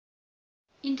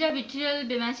Intravitreal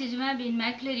Bevacizumab in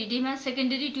macular edema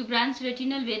secondary to branch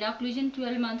retinal vein occlusion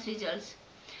 12-month results.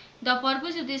 The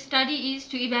purpose of this study is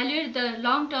to evaluate the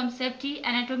long-term safety,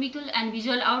 anatomical and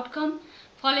visual outcome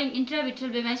following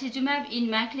intravitreal bevacizumab in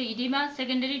macular edema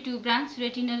secondary to branch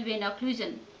retinal vein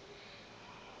occlusion.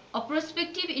 A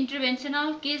prospective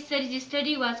interventional case series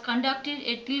study was conducted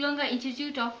at Clinical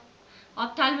Institute of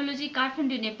Ophthalmology,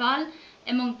 Kathmandu, Nepal,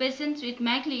 among patients with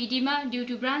macular edema due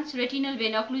to branch retinal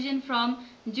vein occlusion from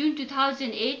June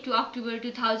 2008 to October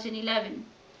 2011.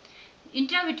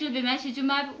 Intravitreal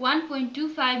bevacizumab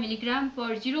 1.25 mg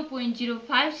per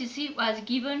 0.05 cc was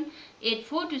given at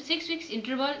 4 to 6 weeks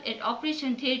interval at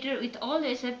operation theatre with all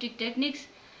the aseptic techniques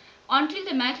until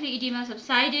the macular edema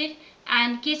subsided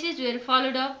and cases were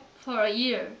followed up for a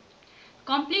year.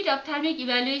 Complete ophthalmic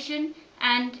evaluation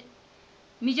and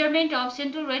measurement of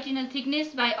central retinal thickness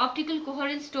by optical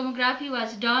coherence tomography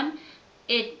was done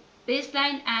at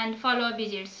baseline and follow-up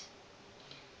visits.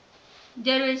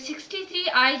 There were 63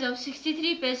 eyes of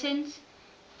 63 patients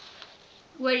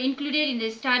were included in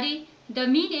the study. The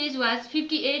mean age was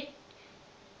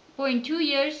 58.2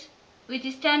 years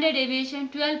with standard deviation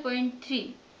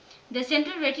 12.3. The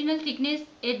central retinal thickness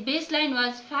at baseline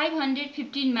was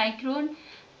 515 micron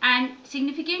and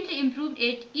significantly improved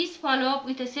at each follow-up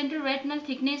with a central retinal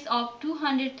thickness of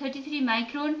 233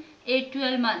 micron at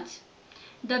 12 months.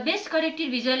 The best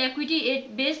corrected visual acuity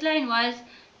at baseline was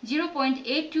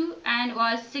 0.82 and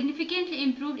was significantly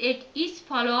improved at each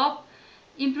follow-up,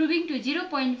 improving to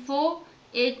 0.4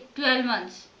 at 12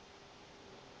 months.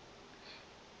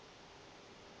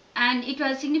 And it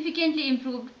was significantly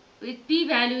improved with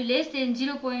p-value less than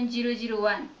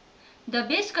 0.001. The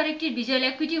best corrected visual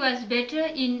acuity was better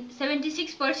in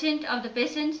 76% of the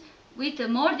patients with a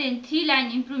more than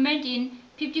 3-line improvement in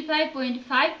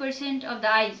 55.5% of the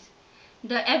eyes.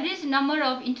 The average number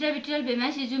of intravitreal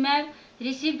bevacizumab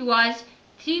received was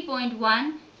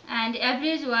 3.1 and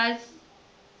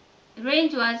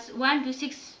range was 1 to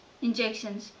 6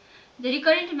 injections. The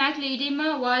recurrent macular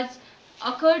edema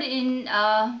occurred in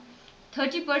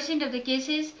 30% of the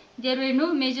cases. There were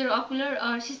no major ocular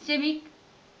or systemic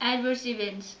adverse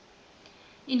events.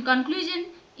 In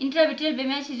conclusion, intravitreal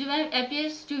bevacizumab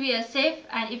appears to be a safe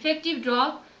and effective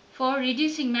drug for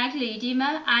reducing macular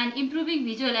edema and improving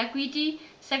visual acuity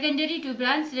secondary to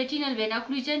branch retinal vein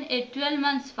occlusion at 12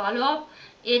 months follow-up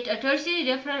at a tertiary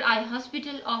referral eye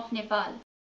hospital of Nepal.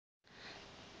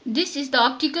 This is the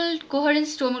optical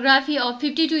coherence tomography of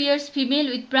 52 years female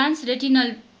with branch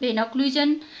retinal vein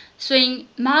occlusion showing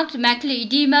marked macular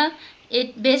edema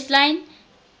at baseline.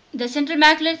 The central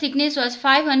macular thickness was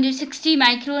 560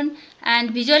 micron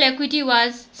and visual acuity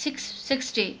was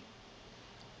 660.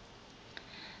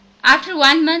 After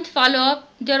 1 month follow-up,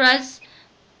 there was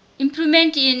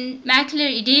improvement in macular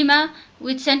edema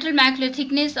with central macular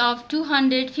thickness of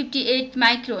 258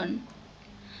 micron.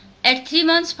 At 3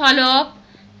 months follow-up,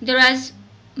 there was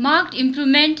marked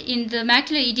improvement in the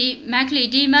macular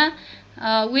edema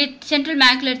with central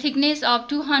macular thickness of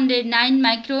 209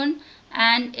 micron,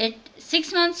 and at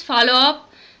 6 months follow-up,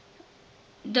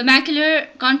 the macular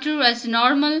contour was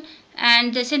normal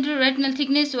and the central retinal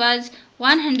thickness was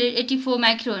 184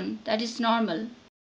 micron, that is normal.